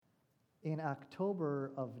In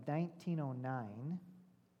October of 1909,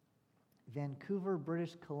 Vancouver,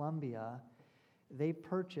 British Columbia, they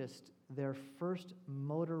purchased their first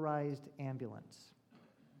motorized ambulance.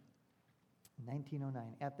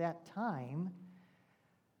 1909. At that time,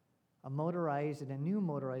 a motorized and a new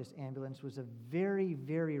motorized ambulance was a very,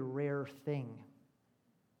 very rare thing.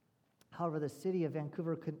 However, the city of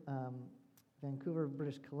Vancouver,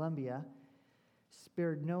 British Columbia,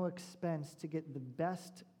 spared no expense to get the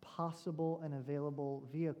best possible and available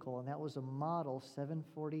vehicle, and that was a Model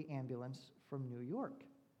 740 ambulance from New York.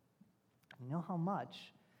 You know how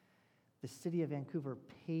much the city of Vancouver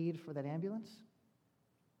paid for that ambulance?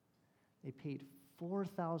 They paid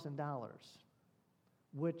 $4,000,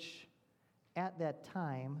 which at that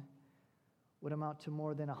time would amount to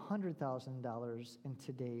more than $100,000 in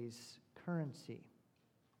today's currency.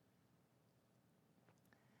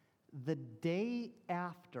 The day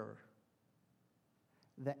after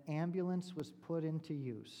the ambulance was put into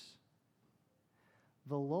use,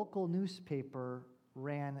 the local newspaper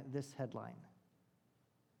ran this headline: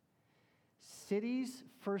 "City's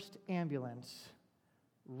first ambulance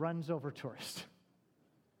runs over tourist."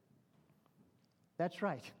 That's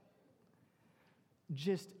right.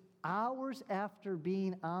 Just hours after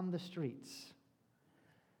being on the streets,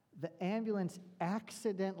 the ambulance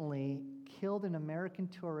accidentally killed an American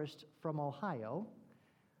tourist from Ohio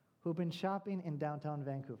who'd been shopping in downtown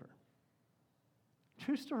Vancouver.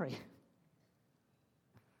 True story.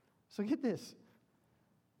 So get this.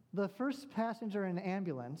 The first passenger in the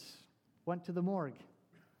ambulance went to the morgue.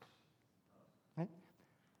 Right?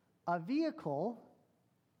 A vehicle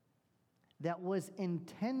that was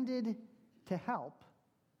intended to help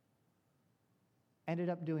ended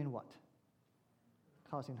up doing what?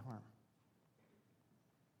 Causing harm.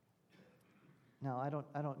 Now, I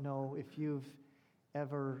don't know if you've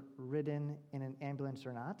ever ridden in an ambulance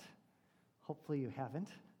or not. Hopefully you haven't.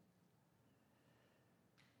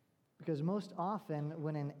 Because most often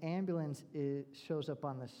when an ambulance shows up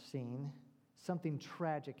on the scene, something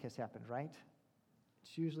tragic has happened, right?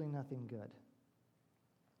 It's usually nothing good.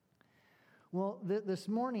 Well, this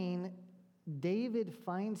morning, David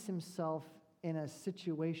finds himself in a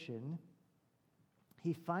situation,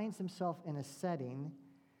 he finds himself in a setting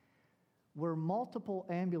where multiple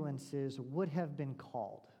ambulances would have been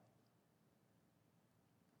called.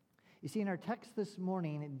 You see, in our text this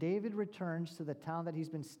morning, David returns to the town that he's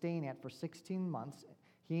been staying at for 16 months.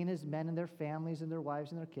 He and his men and their families and their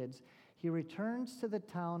wives and their kids. He returns to the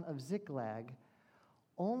town of Ziklag,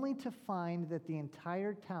 only to find that the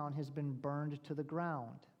entire town has been burned to the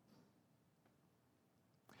ground.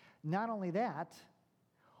 Not only that,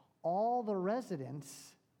 all the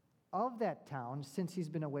residents of that town, since he's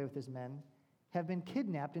been away with his men, have been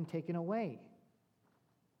kidnapped and taken away.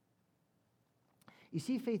 You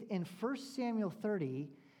see, Faith, in 1 Samuel 30,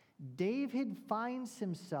 David finds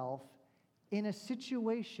himself in a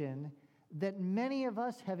situation that many of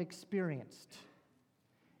us have experienced.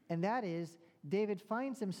 And that is, David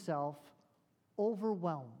finds himself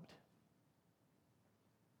overwhelmed.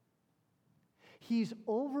 He's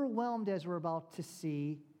overwhelmed, as we're about to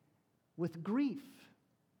see, with grief.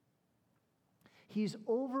 He's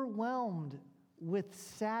overwhelmed with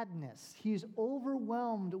sadness. He's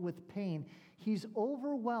overwhelmed with pain. He's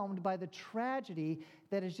overwhelmed by the tragedy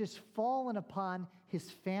that has just fallen upon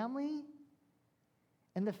his family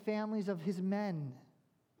and the families of his men.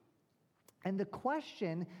 And the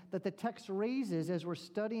question that the text raises as we're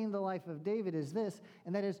studying the life of David is this,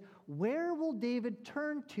 and that is, where will David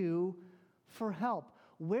turn to for help?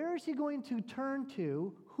 Where is he going to turn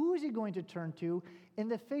to? Who is he going to turn to in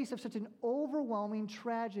the face of such an overwhelming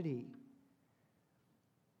tragedy?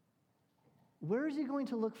 Where is he going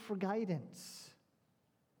to look for guidance?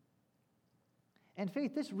 And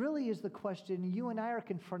Faith, this really is the question you and I are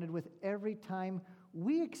confronted with every time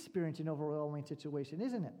we experience an overwhelming situation,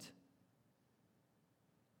 isn't it?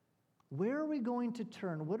 Where are we going to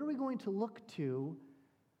turn? What are we going to look to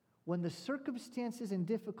when the circumstances and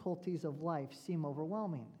difficulties of life seem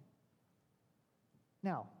overwhelming?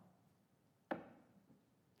 Now,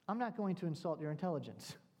 I'm not going to insult your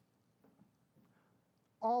intelligence.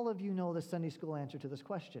 All of you know the Sunday school answer to this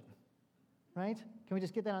question, right? Can we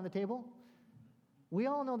just get that on the table? We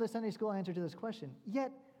all know the Sunday school answer to this question.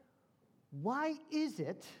 Yet, why is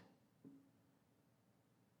it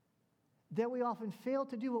that we often fail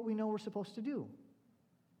to do what we know we're supposed to do?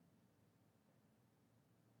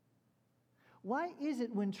 Why is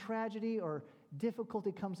it when tragedy or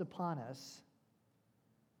difficulty comes upon us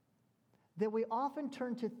that we often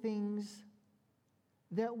turn to things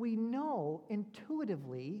that we know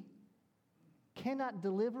intuitively cannot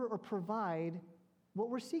deliver or provide what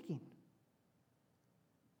we're seeking?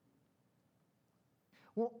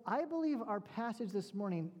 Well, I believe our passage this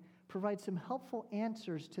morning provides some helpful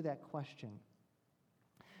answers to that question.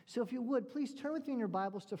 So if you would, please turn with me in your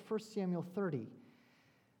Bibles to 1 Samuel 30.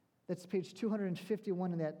 That's page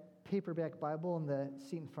 251 in that paperback Bible in the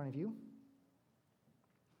seat in front of you.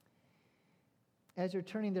 As you're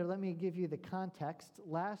turning there, let me give you the context.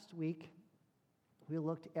 Last week, we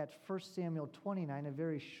looked at 1 Samuel 29, a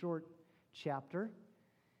very short chapter,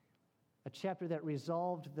 a chapter that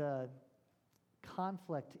resolved the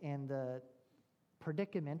conflict and the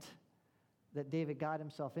predicament that David got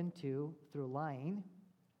himself into through lying.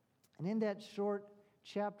 And in that short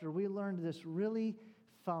chapter, we learned this really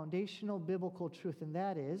foundational biblical truth, and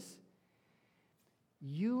that is,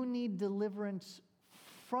 you need deliverance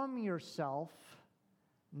from yourself,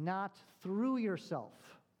 not through yourself.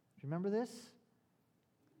 Do you remember this?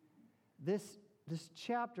 This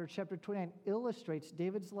chapter, chapter 29, illustrates,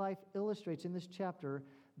 David's life illustrates in this chapter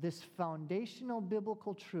this foundational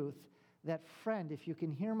biblical truth that, friend, if you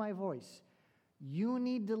can hear my voice, you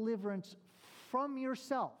need deliverance from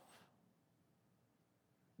yourself,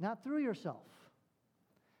 not through yourself.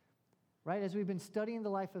 Right? As we've been studying the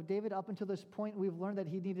life of David up until this point, we've learned that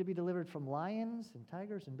he needed to be delivered from lions and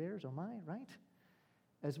tigers and bears, oh my, right?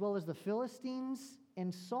 As well as the Philistines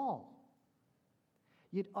and Saul.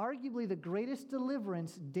 Yet arguably the greatest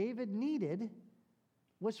deliverance David needed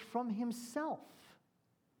was from himself,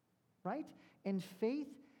 right? In faith,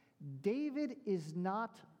 David is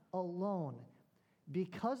not alone.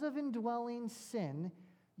 Because of indwelling sin,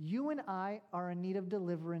 you and I are in need of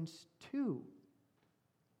deliverance too.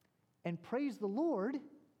 And praise the Lord,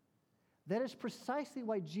 that is precisely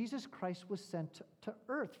why Jesus Christ was sent to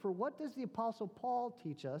earth. For what does the Apostle Paul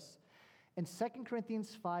teach us in 2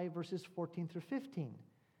 Corinthians 5, verses 14 through 15?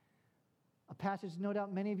 A passage no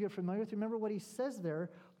doubt many of you are familiar with. Remember what he says there.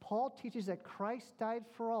 Paul teaches that Christ died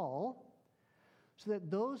for all, so that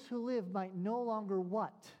those who live might no longer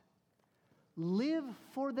what? Live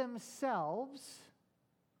for themselves,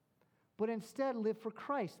 but instead live for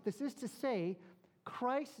Christ. This is to say,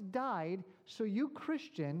 Christ died so you,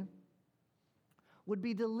 Christian, would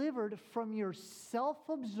be delivered from your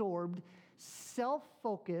self-absorbed,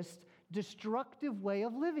 self-focused, destructive way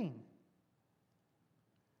of living.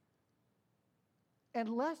 And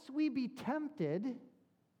lest we be tempted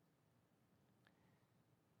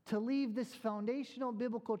to leave this foundational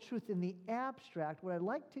biblical truth in the abstract, what I'd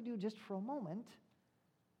like to do just for a moment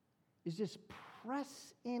is just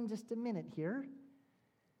press in just a minute here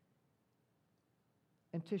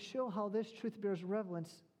and to show how this truth bears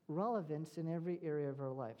relevance in every area of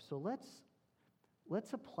our life. So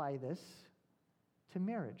let's apply this to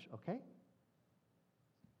marriage, okay?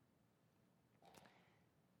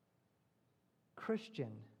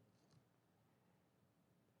 Christian,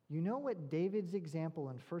 you know what David's example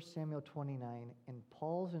in 1 Samuel 29 and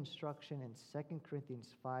Paul's instruction in 2 Corinthians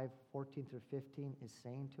 5, 14 through 15 is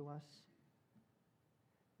saying to us?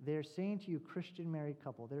 They're saying to you, Christian married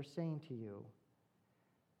couple, they're saying to you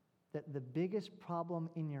that the biggest problem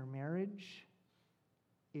in your marriage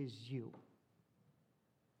is you.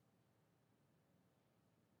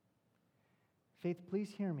 Faith, please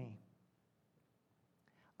hear me.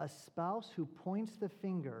 A spouse who points the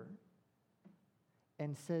finger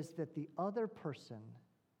and says that the other person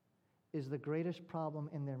is the greatest problem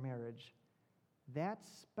in their marriage, that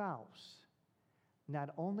spouse not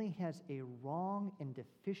only has a wrong and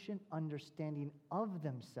deficient understanding of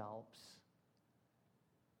themselves,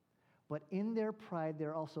 but in their pride,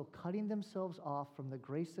 they're also cutting themselves off from the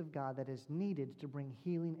grace of God that is needed to bring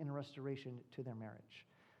healing and restoration to their marriage.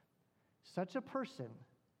 Such a person,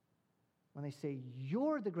 when they say,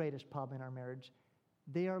 you're the greatest problem in our marriage,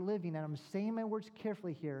 they are living, and I'm saying my words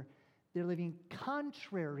carefully here, they're living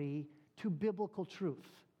contrary to biblical truth.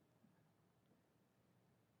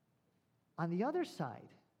 On the other side,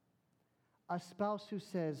 a spouse who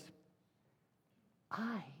says,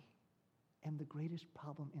 I am the greatest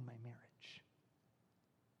problem in my marriage.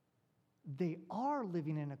 They are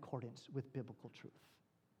living in accordance with biblical truth.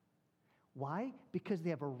 Why? Because they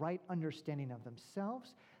have a right understanding of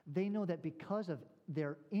themselves. They know that because of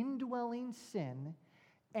their indwelling sin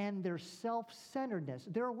and their self-centeredness,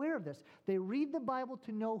 they're aware of this. They read the Bible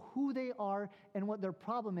to know who they are and what their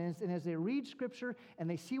problem is, and as they read Scripture and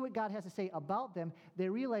they see what God has to say about them, they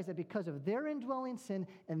realize that because of their indwelling sin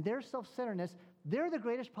and their self-centeredness, they're the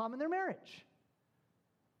greatest problem in their marriage.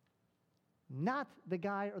 Not the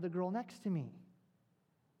guy or the girl next to me.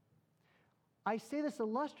 I say this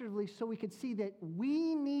illustratively so we could see that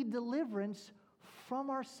we need deliverance from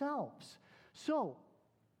ourselves. So,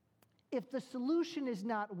 if the solution is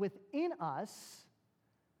not within us,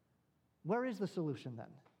 where is the solution then?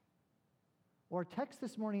 Our text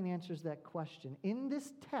this morning answers that question. In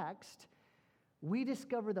this text, we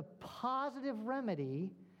discover the positive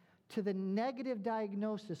remedy to the negative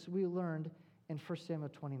diagnosis we learned in 1 Samuel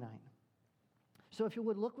 29. So if you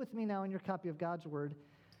would look with me now in your copy of God's Word,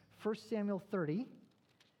 1 Samuel 30,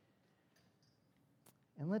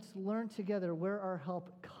 and let's learn together where our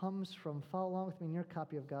help comes from. Follow along with me in your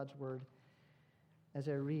copy of God's Word as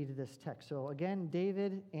I read this text. So again,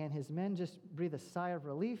 David and his men just breathe a sigh of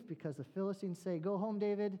relief because the Philistines say, "Go home,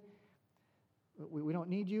 David. We don't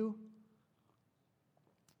need you."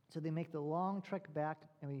 So they make the long trek back,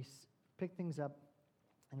 and we pick things up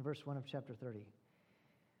in verse 1 of chapter 30.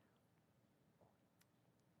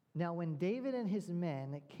 Now, when David and his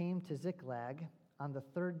men came to Ziklag on the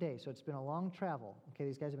third day, so it's been a long travel. Okay,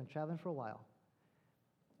 these guys have been traveling for a while.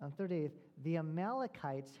 On the third day, the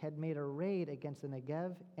Amalekites had made a raid against the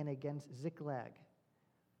Negev and against Ziklag.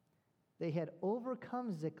 They had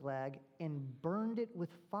overcome Ziklag and burned it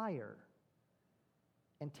with fire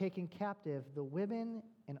and taken captive the women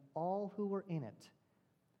and all who were in it,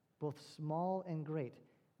 both small and great.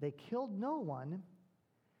 They killed no one,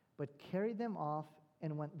 but carried them off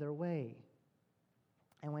and went their way.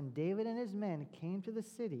 And when David and his men came to the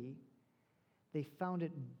city, they found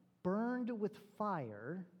it burned with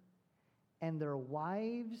fire, and their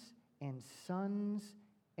wives and sons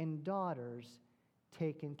and daughters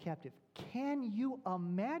taken captive. Can you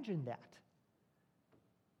imagine that?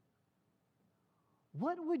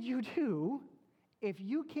 What would you do if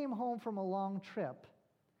you came home from a long trip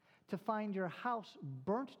to find your house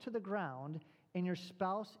burnt to the ground and your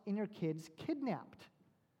spouse and your kids kidnapped?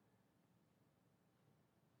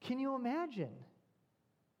 Can you imagine?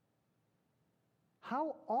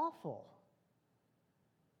 How awful.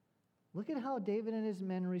 Look at how David and his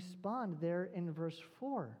men respond there in verse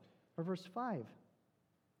 4, or verse 5.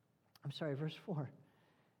 Verse 4.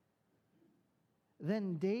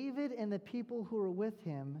 Then David and the people who were with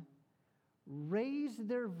him raised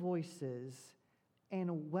their voices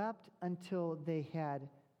and wept until they had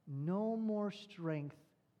no more strength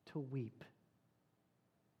to weep.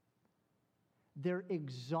 They're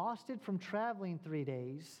exhausted from traveling 3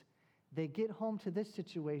 days. They get home to this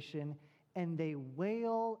situation, and they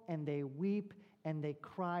wail and they weep and they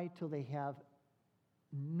cry till they have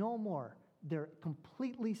no more. They're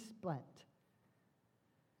completely spent.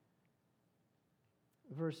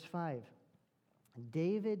 Verse 5.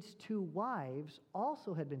 David's 2 wives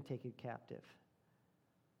also had been taken captive.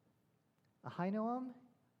 Ahinoam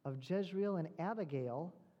of Jezreel and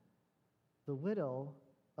Abigail, the widow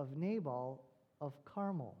of Nabal of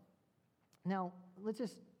Carmel. Now, let's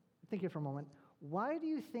just think here for a moment. Why do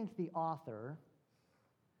you think the author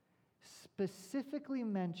specifically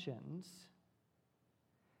mentions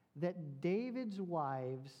that David's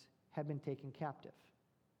wives have been taken captive?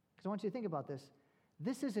 Because I want you to think about this.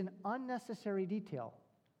 This is an unnecessary detail.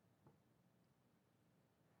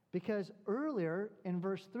 Because earlier in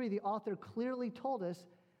verse 3, the author clearly told us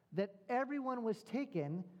that everyone was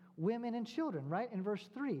taken, women and children, right? In verse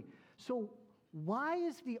 3. So why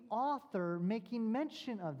is the author making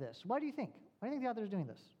mention of this? Why do you think? Why do you think the author is doing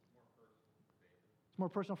this? It's more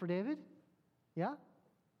personal for David? Yeah?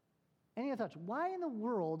 Any other thoughts? Why in the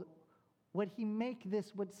world would he make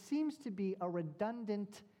this what seems to be a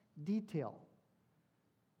redundant detail?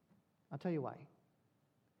 I'll tell you why.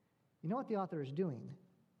 You know what the author is doing?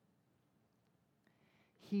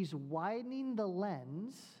 He's widening the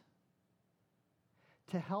lens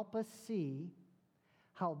to help us see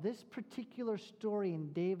how this particular story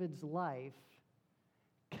in David's life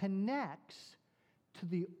connects to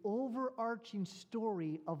the overarching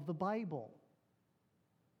story of the Bible.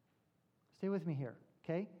 Stay with me here,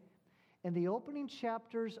 okay? In the opening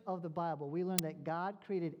chapters of the Bible, we learn that God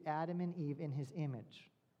created Adam and Eve in his image.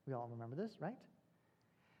 We all remember this, right?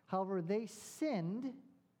 However, they sinned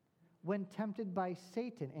when tempted by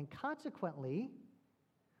Satan, and consequently,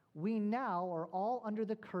 we now are all under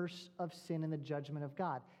the curse of sin and the judgment of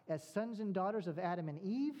God. As sons and daughters of Adam and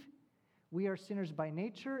Eve, we are sinners by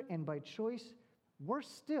nature and by choice. We're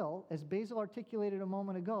still, as Basil articulated a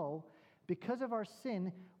moment ago, because of our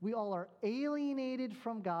sin, we all are alienated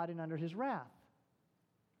from God and under his wrath.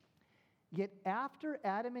 Yet after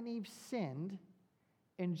Adam and Eve sinned,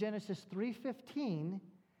 in Genesis 3:15,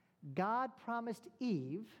 God promised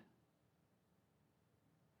Eve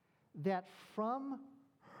that from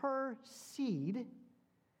her seed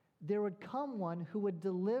there would come one who would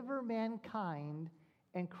deliver mankind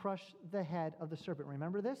and crush the head of the serpent.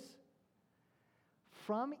 Remember this?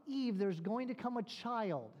 From Eve, there's going to come a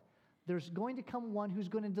child. There's going to come one who's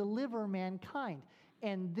going to deliver mankind.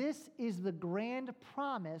 And this is the grand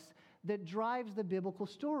promise that drives the biblical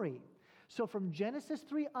story. So from Genesis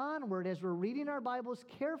 3 onward, as we're reading our Bibles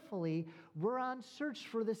carefully, we're on search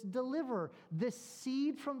for this deliverer, this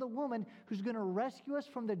seed from the woman who's going to rescue us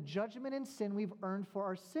from the judgment and sin we've earned for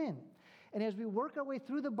our sin. And as we work our way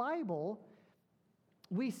through the Bible,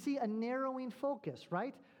 we see a narrowing focus,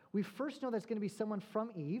 right? We first know that's going to be someone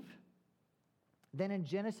from Eve. Then in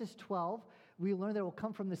Genesis 12, we learn that it will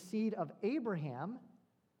come from the seed of Abraham.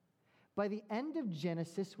 By the end of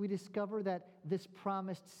Genesis, we discover that this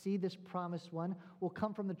promised seed, this promised one, will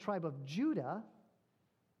come from the tribe of Judah.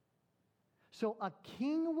 So a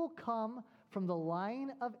king will come from the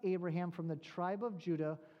line of Abraham, from the tribe of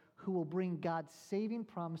Judah, who will bring God's saving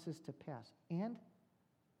promises to pass. And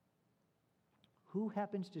who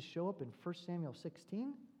happens to show up in 1 Samuel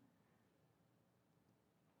 16?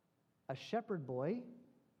 A shepherd boy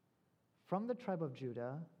from the tribe of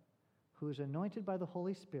Judah who is anointed by the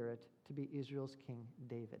Holy Spirit to be Israel's king,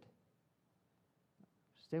 David.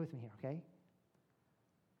 Stay with me here, okay?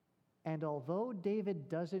 And although David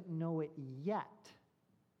doesn't know it yet,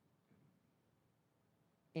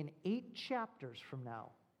 in 8 chapters from now,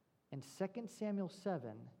 in 2 Samuel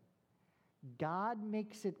 7, God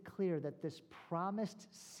makes it clear that this promised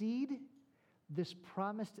seed, this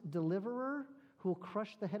promised deliverer who will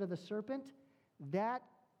crush the head of the serpent, that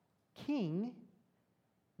king,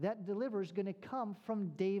 that deliverer is going to come from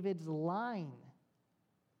David's line.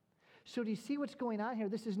 So do you see what's going on here?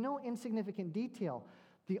 This is no insignificant detail.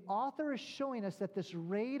 The author is showing us that this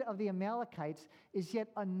raid of the Amalekites is yet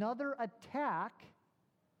another attack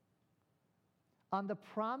on the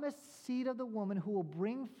promised seed of the woman who will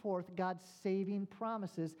bring forth God's saving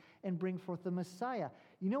promises and bring forth the Messiah.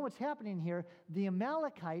 You know what's happening here? The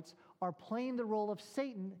Amalekites are playing the role of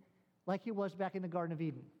Satan like he was back in the Garden of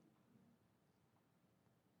Eden.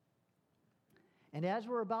 And as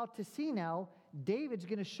we're about to see now, David's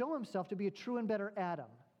going to show himself to be a true and better Adam,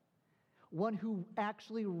 one who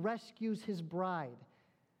actually rescues his bride.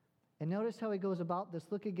 And notice how he goes about this.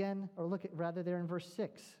 Look again, or look at rather there in verse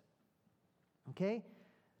 6. Okay?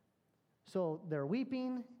 So they're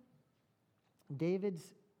weeping. David's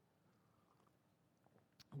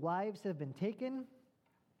wives have been taken.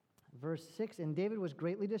 Verse 6, and David was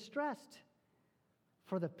greatly distressed,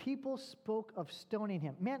 for the people spoke of stoning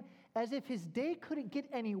him. Man, as if his day couldn't get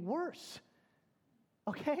any worse.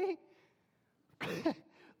 Okay?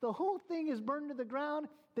 The whole thing is burned to the ground.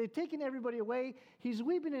 They've taken everybody away. He's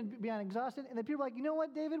weeping and beyond exhausted. And the people are like, you know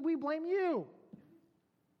what, David? We blame you.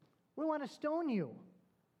 We want to stone you.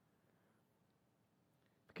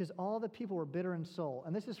 Because all the people were bitter in soul.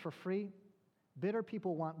 And this is for free. Bitter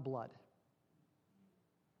people want blood.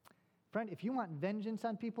 Friend, if you want vengeance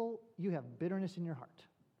on people, you have bitterness in your heart.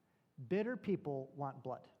 Bitter people want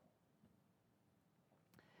blood.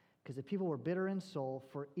 Because the people were bitter in soul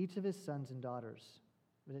for each of his sons and daughters.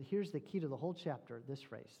 But here's the key to the whole chapter, this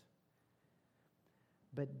phrase.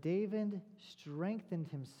 But David strengthened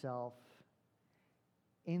himself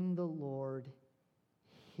in the Lord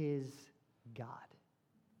his God.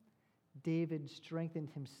 David strengthened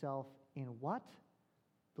himself in what?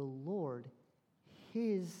 The Lord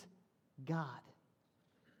his God.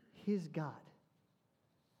 His God.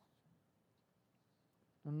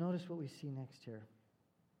 Now notice what we see next here.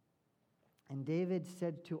 And David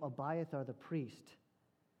said to Abiathar the priest,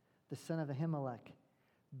 the son of Ahimelech,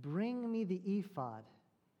 bring me the ephod.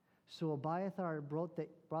 So Abiathar brought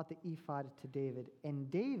the ephod to David.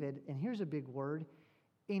 And David, and here's a big word,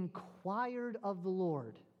 inquired of the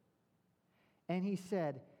Lord. And he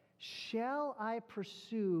said, shall I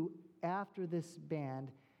pursue after this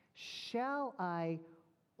band? Shall I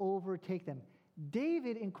overtake them?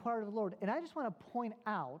 David inquired of the Lord. And I just want to point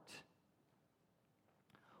out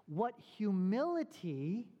what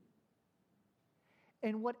humility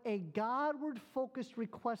and what a Godward-focused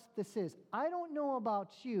request this is. I don't know about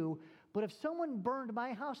you, but if someone burned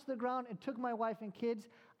my house to the ground and took my wife and kids,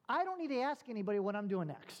 I don't need to ask anybody what I'm doing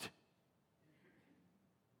next.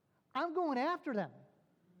 I'm going after them.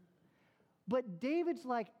 But David's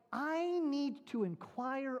like, I need to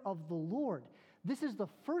inquire of the Lord. This is the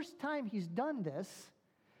first time he's done this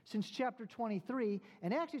since chapter 23,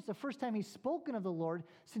 and actually it's the first time he's spoken of the Lord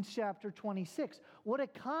since chapter 26. What a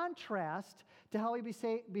contrast to how he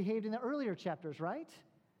behaved in the earlier chapters, right?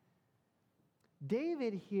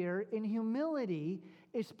 David here, in humility,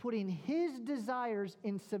 is putting his desires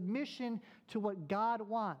in submission to what God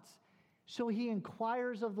wants. So he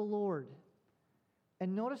inquires of the Lord.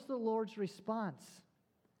 And notice the Lord's response.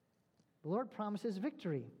 The Lord promises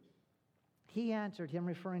victory. He answered him,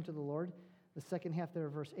 referring to the Lord, the second half there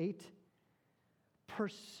of verse 8,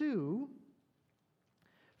 pursue,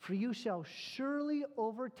 for you shall surely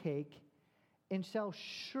overtake and shall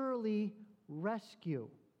surely rescue.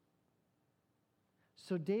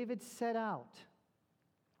 So David set out,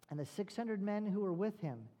 and the 600 men who were with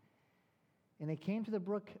him, and they came to the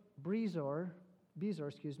brook Bezor,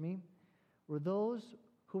 where those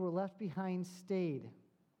who were left behind stayed.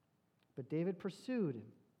 But David pursued,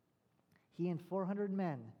 he and 400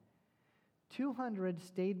 men. 200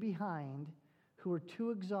 stayed behind, who were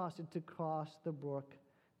too exhausted to cross the brook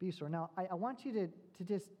Bezor. Now, I want you to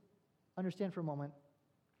just understand for a moment.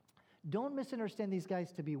 Don't misunderstand these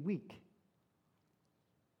guys to be weak.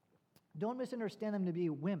 Don't misunderstand them to be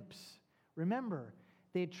wimps. Remember,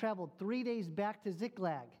 they had traveled 3 days back to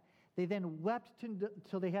Ziklag. They then wept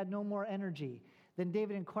till they had no more energy. Then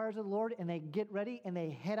David inquires of the Lord, and they get ready, and they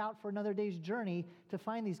head out for another day's journey to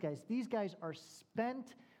find these guys. These guys are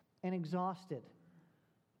spent and exhausted.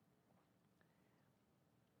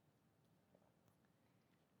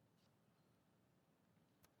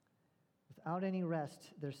 Without any rest,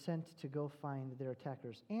 they're sent to go find their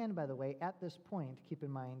attackers. And, by the way, at this point, keep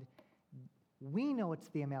in mind, we know it's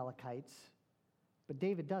the Amalekites, but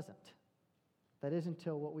David doesn't. That is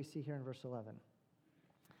until what we see here in verse 11.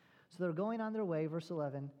 So they're going on their way, verse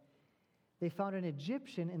 11. They found an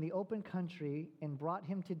Egyptian in the open country and brought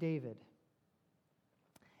him to David.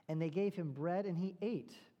 And they gave him bread, and he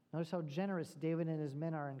ate. Notice how generous David and his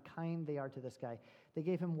men are and kind they are to this guy. They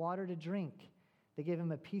gave him water to drink. They gave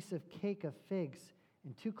him a piece of cake of figs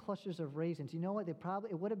and 2 clusters of raisins. You know what?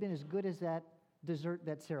 It would have been as good as that dessert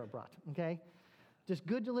that Sarah brought, okay? Just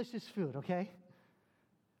good, delicious food, okay?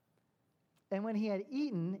 And when he had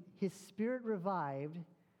eaten, his spirit revived,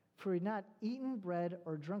 for he had not eaten bread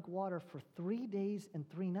or drunk water for 3 days and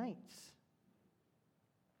 3 nights.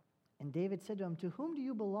 And David said to him, "To whom do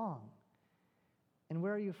you belong? And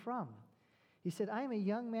where are you from?" He said, "I am a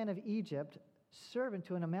young man of Egypt, servant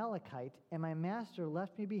to an Amalekite, and my master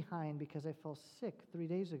left me behind because I fell sick 3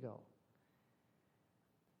 days ago.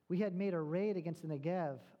 We had made a raid against the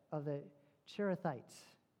Negev of the Cherethites,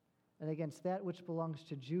 and against that which belongs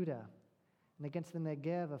to Judah, and against the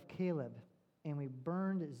Negev of Caleb, and we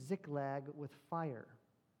burned Ziklag with fire."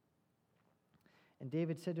 And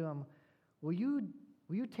David said to him, Will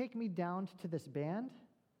you take me down to this band?"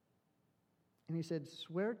 And he said,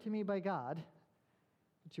 "Swear to me by God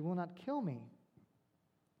that you will not kill me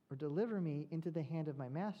or deliver me into the hand of my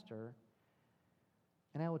master,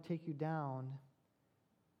 and I will take you down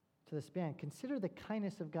to this band." Consider the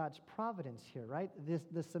kindness of God's providence here, right?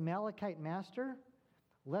 This Amalekite master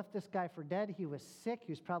left this guy for dead. He was sick.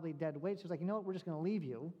 He was probably dead weight. So he was like, you know what? We're just going to leave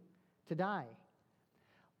you to die.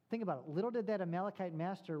 Think about it. Little did that Amalekite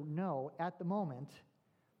master know at the moment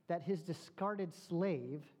that his discarded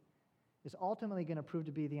slave is ultimately going to prove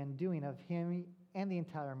to be the undoing of him and the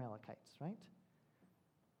entire Amalekites, right?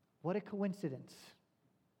 What a coincidence.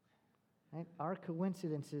 Right? Our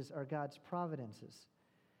coincidences are God's providences.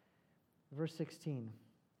 Verse 16.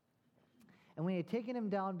 And when he had taken him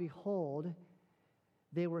down, behold,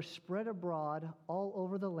 they were spread abroad all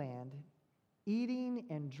over the land, eating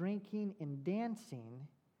and drinking and dancing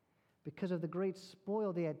because of the great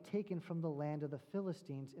spoil they had taken from the land of the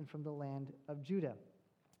Philistines and from the land of Judah.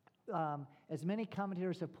 As many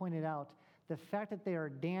commentators have pointed out, the fact that they are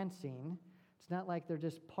dancing, it's not like they're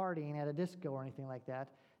just partying at a disco or anything like that.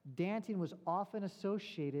 Dancing was often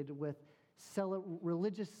associated with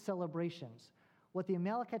religious celebrations. What the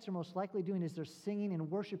Amalekites are most likely doing is they're singing and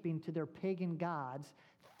worshiping to their pagan gods,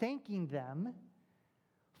 thanking them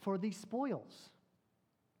for these spoils.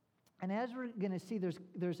 And as we're going to see, there's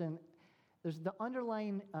the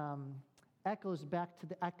underlying echoes back to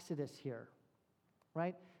the Exodus here,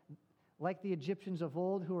 right? Like the Egyptians of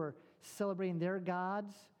old who are celebrating their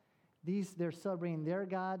gods, they're celebrating their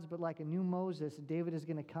gods, but like a new Moses, David is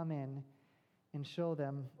going to come in and show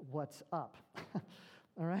them what's up.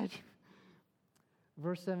 All right?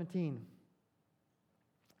 Verse 17.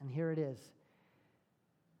 And here it is.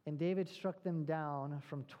 And David struck them down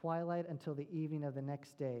from twilight until the evening of the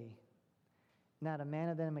next day. Not a man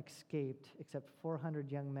of them escaped, except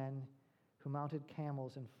 400 young men who mounted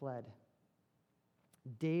camels and fled.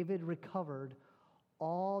 David recovered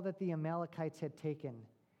all that the Amalekites had taken,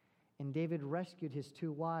 and David rescued his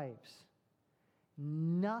 2 wives.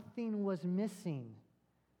 Nothing was missing,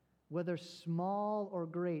 whether small or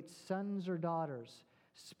great, sons or daughters,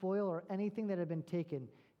 spoil or anything that had been taken.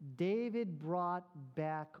 David brought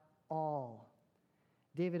back all.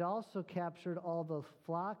 David also captured all the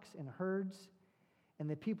flocks and herds, and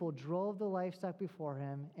the people drove the livestock before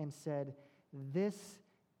him and said, "This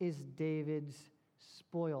is David's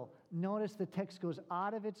spoil." Notice the text goes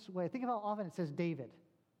out of its way. Think of how often it says David,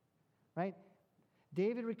 right?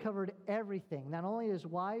 David recovered everything, not only his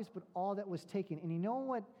wives, but all that was taken. And you know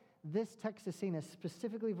what this text is saying, is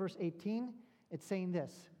specifically verse 18? It's saying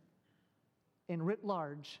this, in writ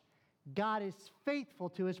large, God is faithful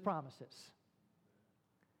to his promises.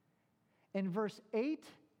 In verse 8,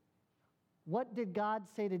 what did God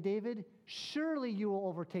say to David? Surely you will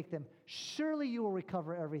overtake them. Surely you will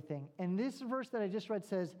recover everything. And this verse that I just read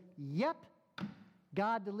says, yep,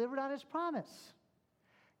 God delivered on his promise.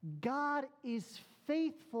 God is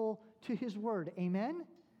faithful to his word. Amen?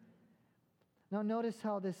 Now notice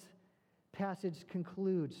how this passage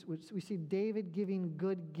concludes. We see David giving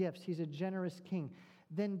good gifts. He's a generous king.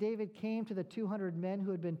 Then David came to the 200 men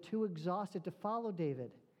who had been too exhausted to follow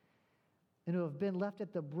David and who have been left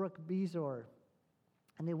at the brook Bezor.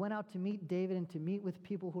 And they went out to meet David and to meet with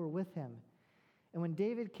people who were with him. And when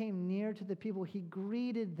David came near to the people, he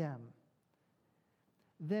greeted them.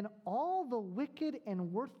 Then all the wicked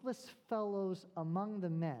and worthless fellows among the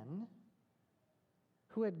men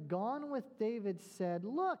who had gone with David said,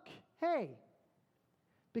 look, hey,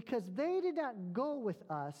 because they did not go with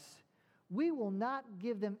us, we will not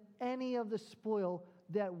give them any of the spoil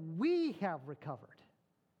that we have recovered,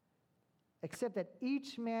 except that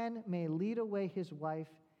each man may lead away his wife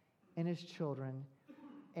and his children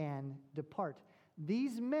and depart.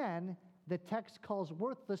 These men, the text calls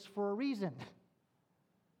worthless for a reason.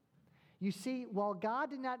 You see, while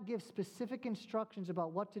God did not give specific instructions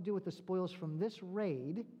about what to do with the spoils from this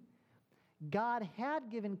raid, God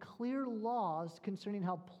had given clear laws concerning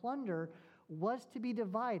how plunder was to be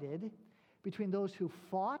divided between those who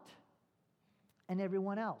fought and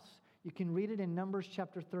everyone else. You can read it in Numbers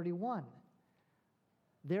chapter 31.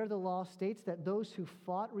 There the law states that those who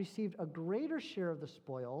fought received a greater share of the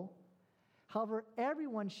spoil. However,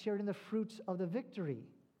 everyone shared in the fruits of the victory.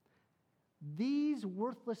 These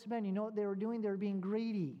worthless men, you know what they were doing? They were being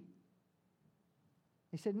greedy.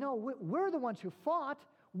 They said, no, we're the ones who fought.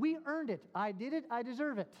 We earned it. I did it. I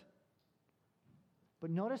deserve it. But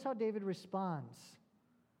notice how David responds.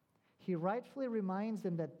 He rightfully reminds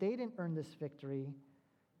them that they didn't earn this victory,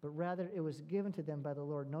 but rather it was given to them by the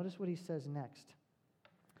Lord. Notice what he says next.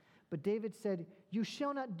 But David said, you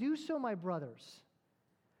shall not do so, my brothers,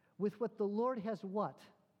 with what the Lord has what?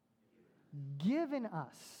 Given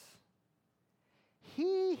us.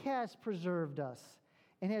 He has preserved us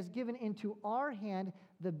and has given into our hand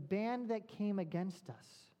the band that came against us.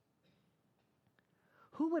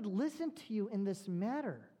 Who would listen to you in this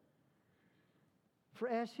matter? For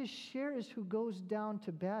as his share is who goes down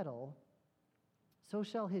to battle, so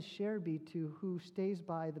shall his share be to who stays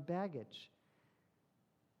by the baggage.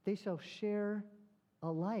 They shall share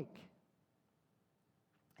alike.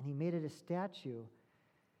 And he made it a statue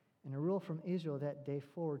and a rule from Israel that day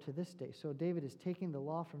forward to this day. So David is taking the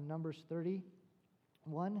law from Numbers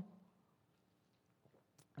 31,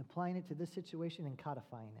 applying it to this situation and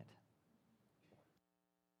codifying it.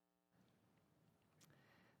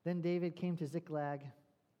 Then David came to Ziklag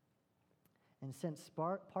and sent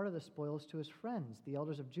part of the spoils to his friends, the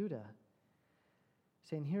elders of Judah,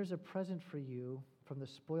 saying, here's a present for you from the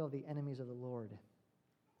spoil of the enemies of the Lord.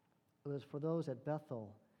 It was for those at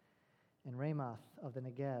Bethel and Ramoth of the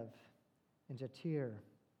Negev, and Jatir,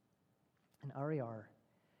 and Ariar,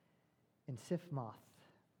 and Sifmoth,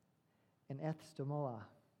 and Ethstemoa,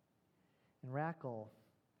 and Rakel,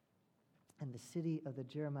 and the city of the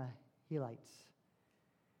Jerahmeelites,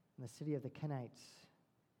 and the city of the Kenites,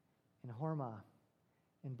 and Hormah,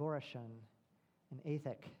 and Borashan, and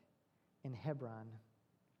Athek, and Hebron,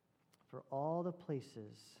 for all the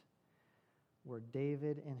places where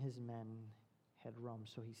David and his men had roamed.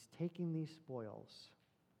 So he's taking these spoils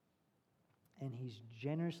and he's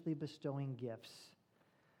generously bestowing gifts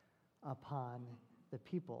upon the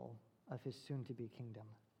people of his soon-to-be kingdom.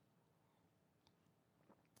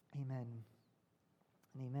 Amen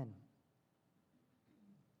and amen.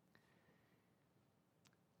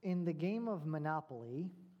 In the game of Monopoly,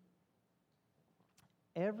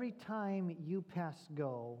 every time you pass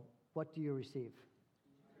go, what do you receive?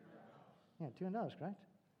 $200. Yeah, $200, correct?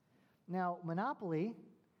 Now, Monopoly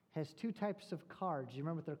has two types of cards. You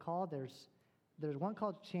remember what they're called? There's one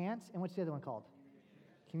called Chance, and what's the other one called?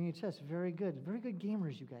 Community Chess. Very good. Very good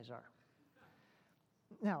gamers you guys are.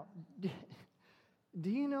 Now, do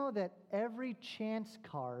you know that every chance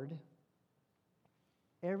card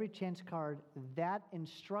that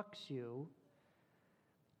instructs you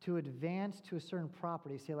to advance to a certain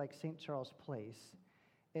property, say like St. Charles Place,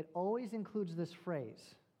 it always includes this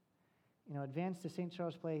phrase. Advance to St.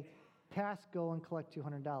 Charles Place, pass go and collect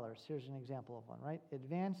 $200. Here's an example of one, right?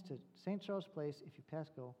 Advance to St. Charles Place, if you pass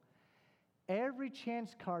go. Every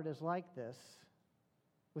chance card is like this,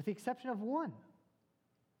 with the exception of one.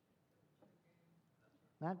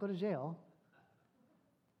 not go to jail.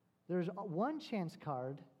 There's one chance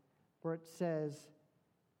card where it says,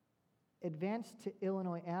 advance to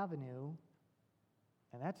Illinois Avenue,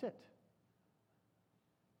 and that's it.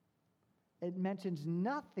 It mentions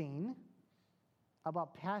nothing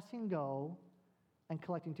about pass and go and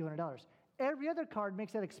collecting $200. Every other card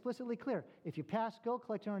makes that explicitly clear. If you pass, go,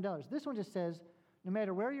 collect $200. This one just says, no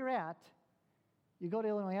matter where you're at, you go to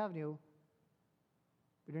Illinois Avenue,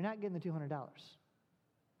 but you're not getting the $200.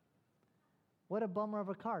 What a bummer of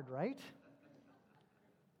a card, right?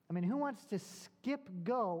 I mean, who wants to skip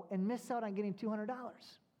go and miss out on getting $200?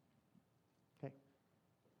 Okay.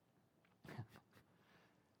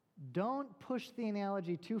 Don't push the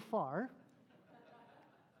analogy too far.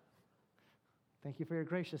 Thank you for your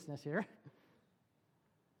graciousness here.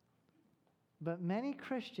 But many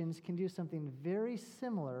Christians can do something very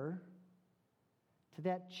similar to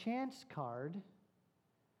that chance card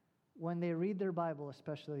when they read their Bible,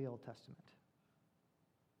 especially the Old Testament.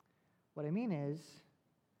 What I mean is,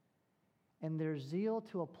 in their zeal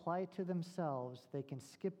to apply it to themselves, they can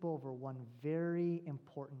skip over one very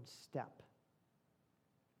important step.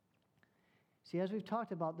 See, as we've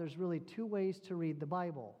talked about, there's really two ways to read the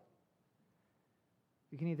Bible.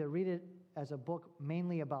 You can either read it as a book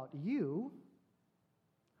mainly about you,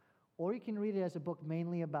 or you can read it as a book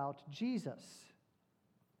mainly about Jesus.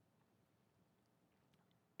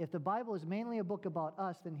 If the Bible is mainly a book about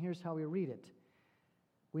us, then here's how we read it.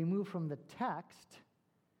 We move from the text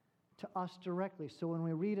to us directly. So when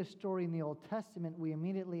we read a story in the Old Testament, we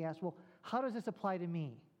immediately ask, well, how does this apply to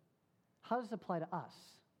me? How does this apply to us?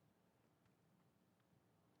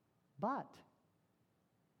 But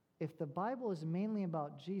if the Bible is mainly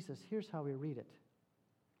about Jesus, here's how we read it.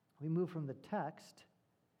 We move from the text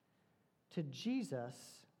to Jesus,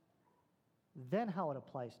 then how it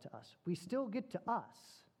applies to us. We still get to us,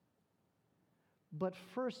 but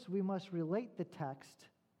first we must relate the text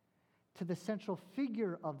to the central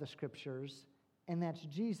figure of the Scriptures, and that's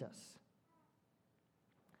Jesus.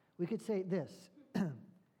 We could say this.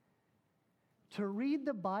 To read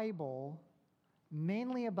the Bible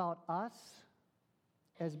mainly about us,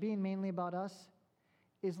 as being mainly about us,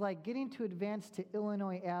 is like getting to advance to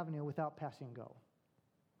Illinois Avenue without passing go.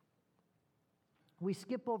 We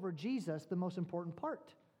skip over Jesus, the most important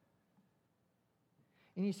part.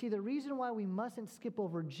 And you see, the reason why we mustn't skip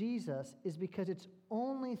over Jesus is because it's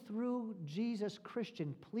only through Jesus,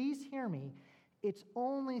 Christian, please hear me, it's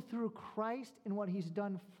only through Christ and what he's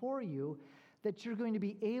done for you that you're going to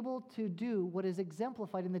be able to do what is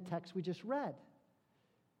exemplified in the text we just read.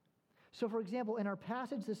 So, for example, in our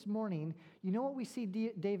passage this morning, you know what we see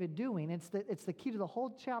David doing? It's the key to the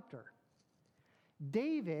whole chapter.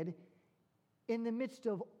 David, in the midst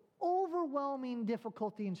of overwhelming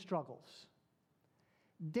difficulty and struggles,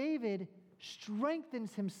 David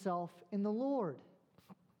strengthens himself in the Lord.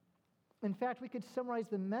 In fact, we could summarize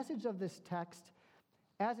the message of this text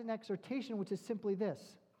as an exhortation, which is simply this.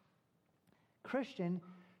 Christian,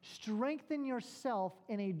 strengthen yourself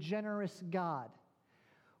in a generous God.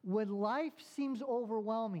 When life seems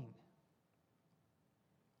overwhelming,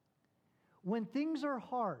 when things are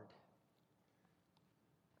hard,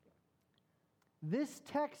 this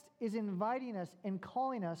text is inviting us and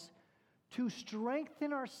calling us to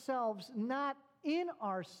strengthen ourselves, not in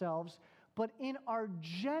ourselves, but in our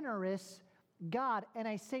generous God. And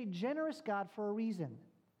I say generous God for a reason.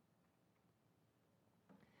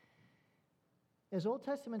 As Old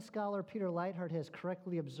Testament scholar Peter Leithart has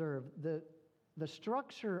correctly observed, the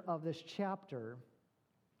structure of this chapter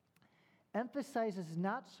emphasizes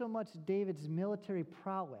not so much David's military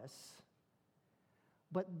prowess,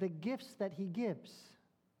 but the gifts that he gives.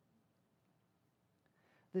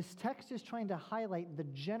 This text is trying to highlight the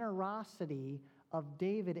generosity of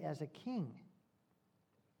David as a king.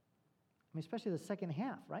 I mean, especially the second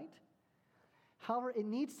half, right? However, it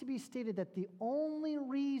needs to be stated that the only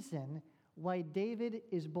reason why David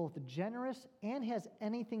is both generous and has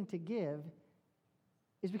anything to give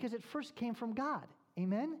is because it first came from God.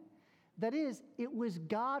 Amen? That is, it was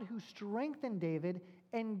God who strengthened David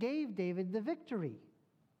and gave David the victory.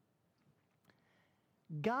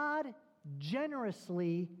 God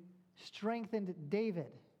generously strengthened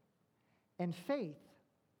David. And faith,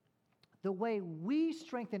 the way we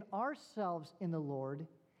strengthen ourselves in the Lord,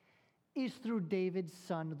 is through David's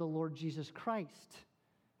son, the Lord Jesus Christ.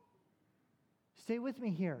 Stay with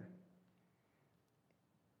me here.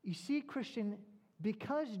 You see, Christian,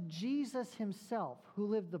 because Jesus himself, who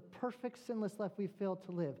lived the perfect sinless life we failed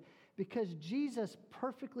to live, because Jesus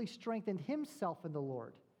perfectly strengthened himself in the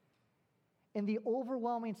Lord, in the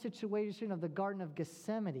overwhelming situation of the Garden of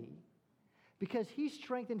Gethsemane, Because he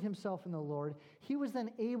strengthened himself in the Lord, he was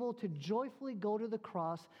then able to joyfully go to the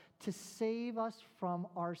cross to save us from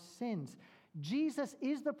our sins. Jesus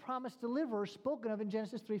is the promised deliverer spoken of in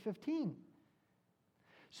Genesis 3:15.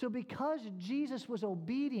 So because Jesus was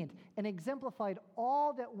obedient and exemplified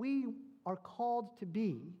all that we are called to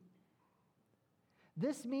be,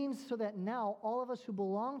 this means so that now all of us who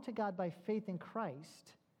belong to God by faith in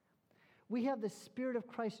Christ, we have the Spirit of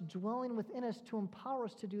Christ dwelling within us to empower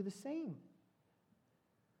us to do the same.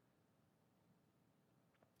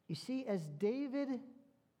 You see, as David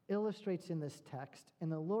illustrates in this text,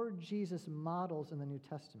 and the Lord Jesus models in the New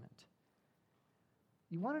Testament,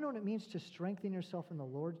 you want to know what it means to strengthen yourself in the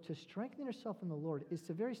Lord? To strengthen yourself in the Lord is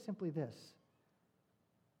to very simply this.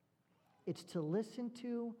 It's to listen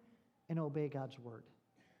to and obey God's word.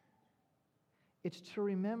 It's to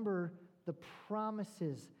remember the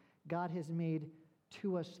promises God has made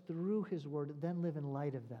to us through his word, then live in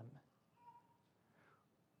light of them.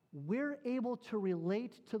 We're able to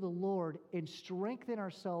relate to the Lord and strengthen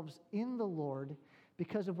ourselves in the Lord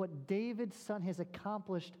because of what David's son has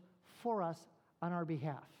accomplished for us on our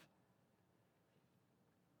behalf.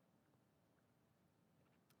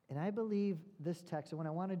 And I believe this text, and what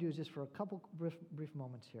I want to do is just for a couple brief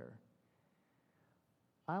moments here,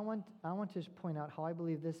 I want to point out how I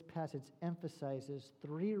believe this passage emphasizes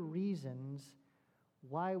 3 reasons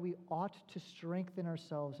why we ought to strengthen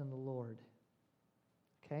ourselves in the Lord.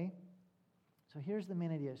 Okay? So here's the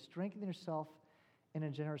main idea. Strengthen yourself in a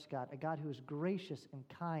generous God, a God who is gracious and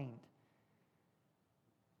kind.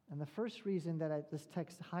 And the first reason that this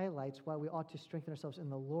text highlights why we ought to strengthen ourselves in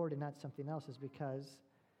the Lord and not something else is because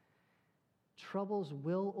troubles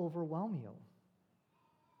will overwhelm you.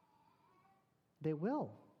 They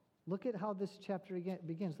will. Look at how this chapter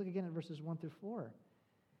begins. Look again at verses 1 through 4.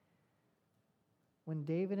 When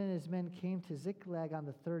David and his men came to Ziklag on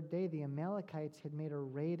the 3rd day, the Amalekites had made a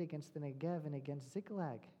raid against the Negev and against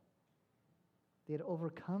Ziklag. They had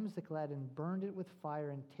overcome Ziklag and burned it with fire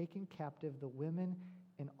and taken captive the women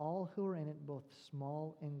and all who were in it, both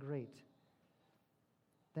small and great.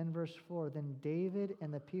 Then verse 4, then David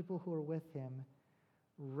and the people who were with him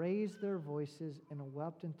raised their voices and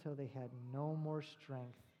wept until they had no more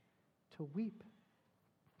strength to weep.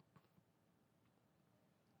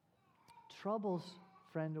 Troubles,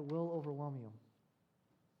 friend, will overwhelm you.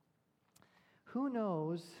 Who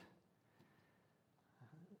knows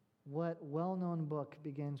what well-known book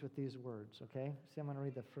begins with these words, okay? See, I'm going to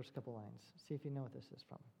read the first couple lines. See if you know what this is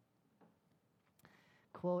from.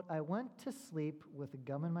 Quote, I went to sleep with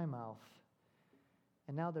gum in my mouth,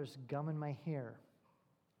 and now there's gum in my hair.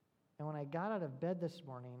 And when I got out of bed this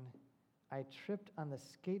morning, I tripped on the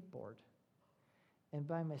skateboard, and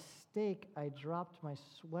by mistake, I dropped my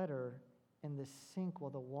sweater in the sink while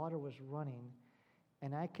the water was running,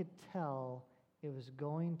 and I could tell it was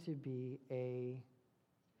going to be a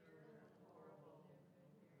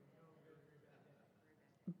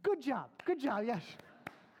good job, yes.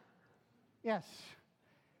 Yes.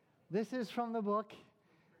 This is from the book,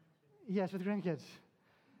 yes, with grandkids.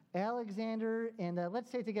 Alexander, and let's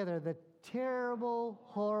say together, the terrible,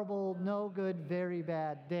 horrible, no good, very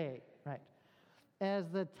bad day, right? As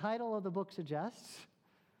the title of the book suggests,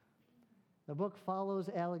 the book follows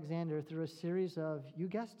Alexander through a series of, you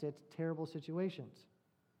guessed it, terrible situations.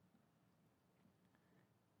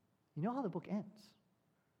 You know how the book ends?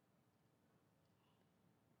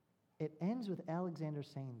 It ends with Alexander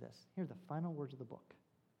saying this. Here are the final words of the book.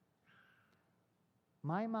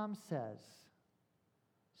 My mom says,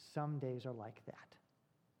 some days are like that.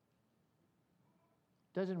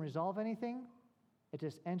 Doesn't resolve anything. It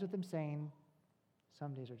just ends with him saying,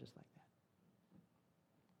 some days are just like that.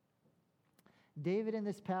 David in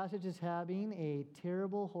this passage is having a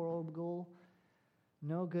terrible, horrible,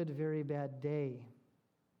 no good, very bad day.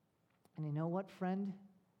 And you know what, friend?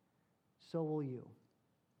 So will you.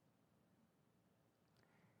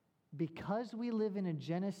 Because we live in a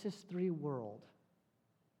Genesis 3 world,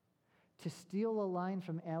 to steal a line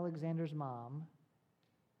from Alexander's mom,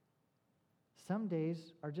 some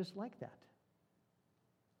days are just like that.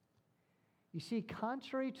 You see,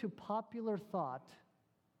 contrary to popular thought,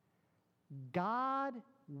 God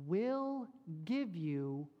will give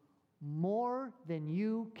you more than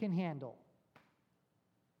you can handle.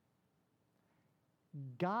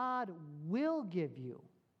 God will give you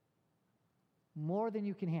more than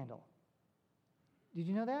you can handle. Did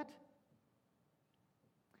you know that?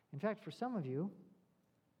 In fact, for some of you,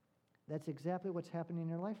 that's exactly what's happening in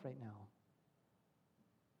your life right now.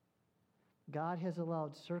 God has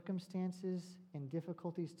allowed circumstances and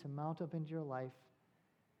difficulties to mount up into your life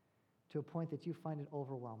to a point that you find it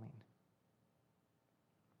overwhelming.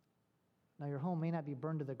 Now, your home may not be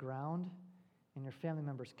burned to the ground and your family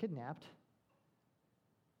members kidnapped,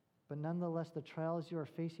 but nonetheless, the trials you are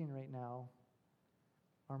facing right now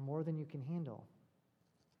are more than you can handle.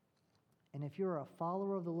 And if you're a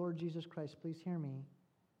follower of the Lord Jesus Christ, please hear me,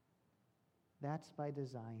 that's by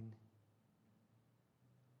design.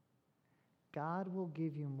 God will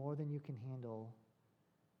give you more than you can handle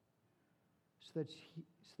so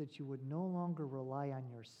that you would no longer rely on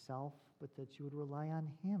yourself, but that you would rely on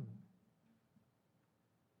Him.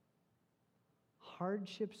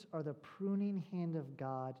 Hardships are the pruning hand of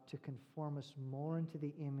God to conform us more into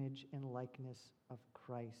the image and likeness of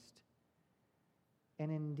Christ.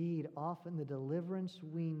 And indeed, often the deliverance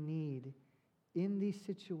we need in these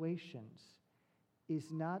situations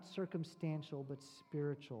is not circumstantial but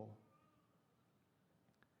spiritual.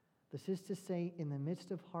 This is to say, in the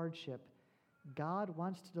midst of hardship, God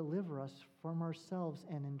wants to deliver us from ourselves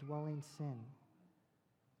and indwelling sin.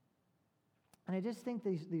 And I just think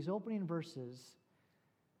these opening verses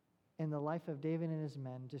in the life of David and his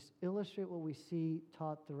men just illustrate what we see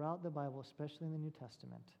taught throughout the Bible, especially in the New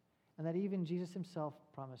Testament. And that even Jesus himself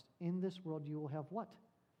promised, in this world you will have what?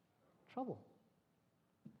 Trouble.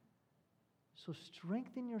 So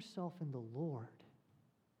strengthen yourself in the Lord,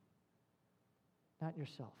 not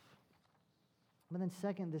yourself. But then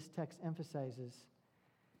second, this text emphasizes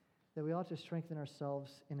that we ought to strengthen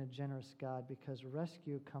ourselves in a generous God because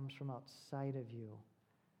rescue comes from outside of you.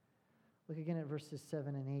 Look again at verses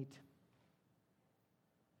 7 and 8.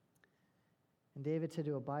 And David said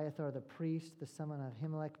to Abiathar the priest, the son of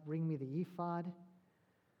Ahimelech, bring me the ephod.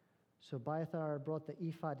 So Abiathar brought the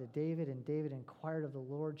ephod to David, and David inquired of the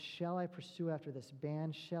Lord, shall I pursue after this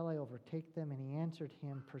band? Shall I overtake them? And he answered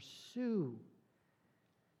him, pursue,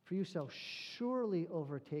 for you shall surely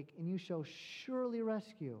overtake, and you shall surely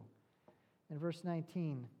rescue. In verse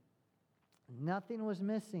 19, nothing was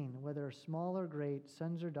missing, whether small or great,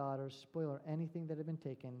 sons or daughters, spoil or anything that had been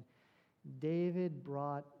taken. David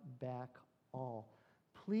brought back all.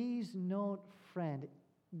 Please note, friend,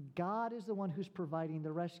 God is the one who's providing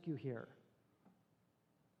the rescue here.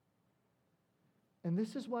 And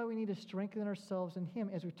this is why we need to strengthen ourselves in Him.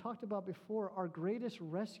 As we talked about before, our greatest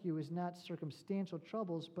rescue is not circumstantial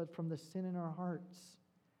troubles, but from the sin in our hearts.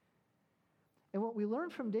 And what we learn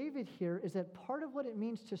from David here is that part of what it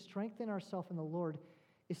means to strengthen ourselves in the Lord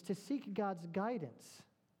is to seek God's guidance.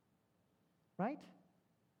 Right?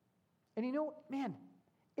 And you know, man,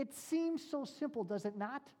 it seems so simple, does it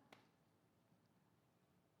not?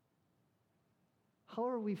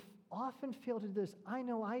 However, we often fail to do this. I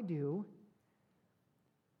know I do.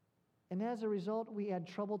 And as a result, we add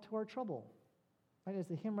trouble to our trouble. Right? As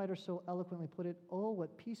the hymn writer so eloquently put it, oh,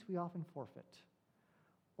 what peace we often forfeit.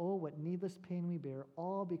 Oh, what needless pain we bear,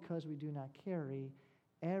 all because we do not carry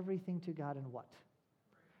everything to God in what?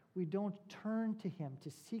 We don't turn to Him to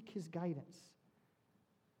seek His guidance.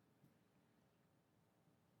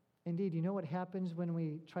 Indeed, you know what happens when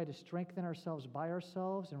we try to strengthen ourselves by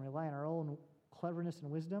ourselves and rely on our own cleverness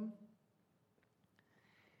and wisdom?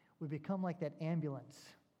 We become like that ambulance.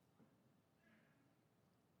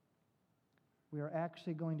 We are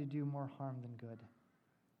actually going to do more harm than good.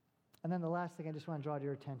 And then the last thing I just want to draw to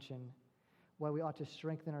your attention, why we ought to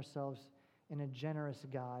strengthen ourselves in a generous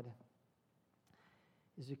God,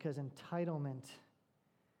 is because entitlement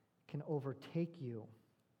can overtake you.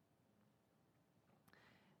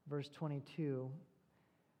 Verse 22,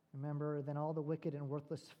 remember, then all the wicked and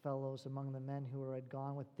worthless fellows among the men who had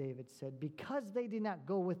gone with David said, because they did not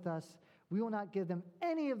go with us, we will not give them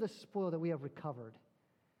any of the spoil that we have recovered,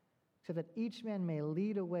 so that each man may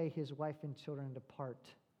lead away his wife and children and depart.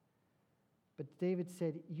 But David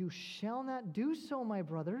said, you shall not do so, my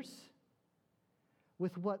brothers,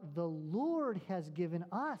 with what the Lord has given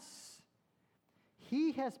us.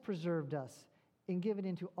 He has preserved us and given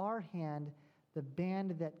into our hand the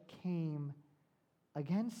band that came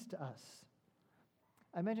against us.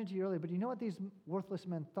 I mentioned to you earlier, but you know what these worthless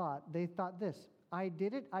men thought? They thought this, I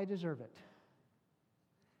did it, I deserve it.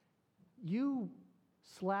 You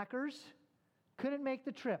slackers couldn't make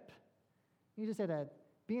the trip. You just had to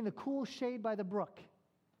be in the cool shade by the brook.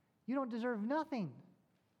 You don't deserve nothing.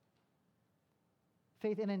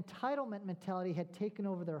 Faith and entitlement mentality had taken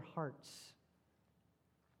over their hearts.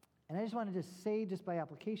 And I just wanted to say, just by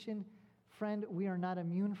application, friend, we are not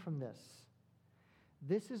immune from this.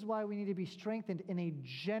 This is why we need to be strengthened in a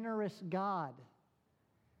generous God.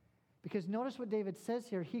 Because notice what David says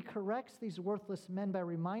here. He corrects these worthless men by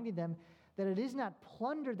reminding them that it is not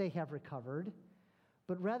plunder they have recovered,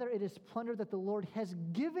 but rather it is plunder that the Lord has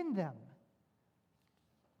given them.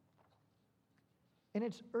 And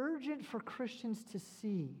it's urgent for Christians to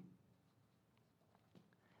see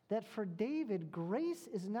that for David, grace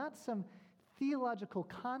is not some theological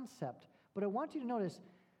concept, but I want you to notice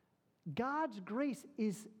God's grace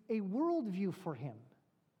is a worldview for him.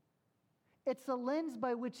 It's a lens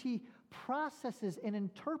by which he processes and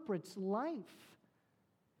interprets life.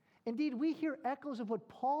 Indeed, we hear echoes of what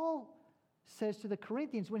Paul says to the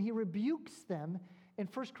Corinthians when he rebukes them in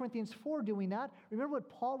 1 Corinthians 4, do we not? Remember what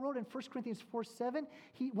Paul wrote in 1 Corinthians 4:7?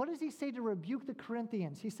 What does he say to rebuke the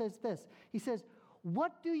Corinthians? He says this. He says,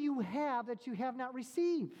 what do you have that you have not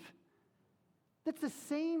received? That's the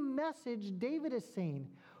same message David is saying.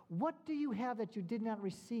 What do you have that you did not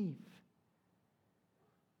receive?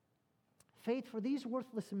 Faith, for these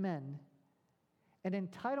worthless men, an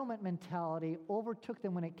entitlement mentality overtook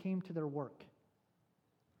them when it came to their work.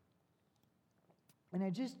 And I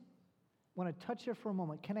just want to touch here for a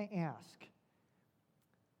moment. Can I ask,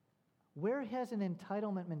 where has an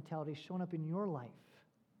entitlement mentality shown up in your life?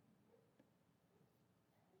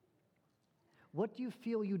 What do you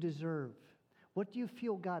feel you deserve? What do you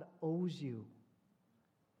feel God owes you?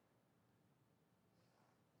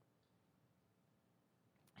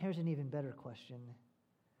 Here's an even better question.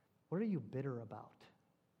 What are you bitter about?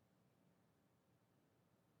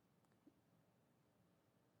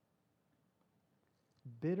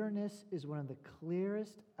 Bitterness is one of the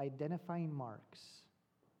clearest identifying marks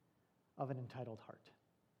of an entitled heart.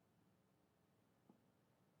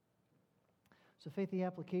 So, faith, the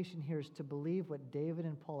application here is to believe what David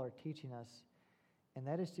and Paul are teaching us, and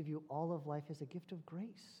that is to view all of life as a gift of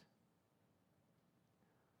grace.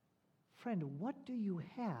 Friend, what do you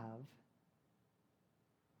have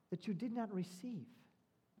that you did not receive?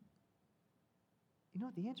 You know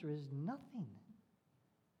what the answer is? Nothing.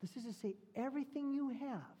 This is to say, everything you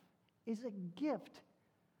have is a gift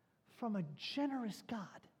from a generous God.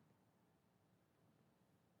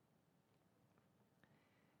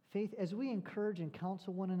 Faith, as we encourage and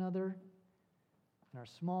counsel one another in our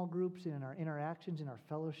small groups and in our interactions, in our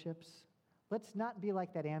fellowships, let's not be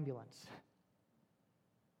like that ambulance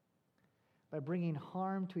by bringing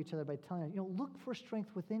harm to each other, by telling, look for strength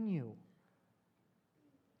within you.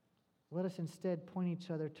 Let us instead point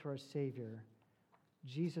each other to our Savior,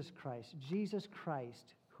 Jesus Christ,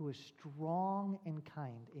 who is strong and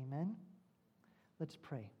kind. Amen? Let's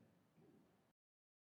pray.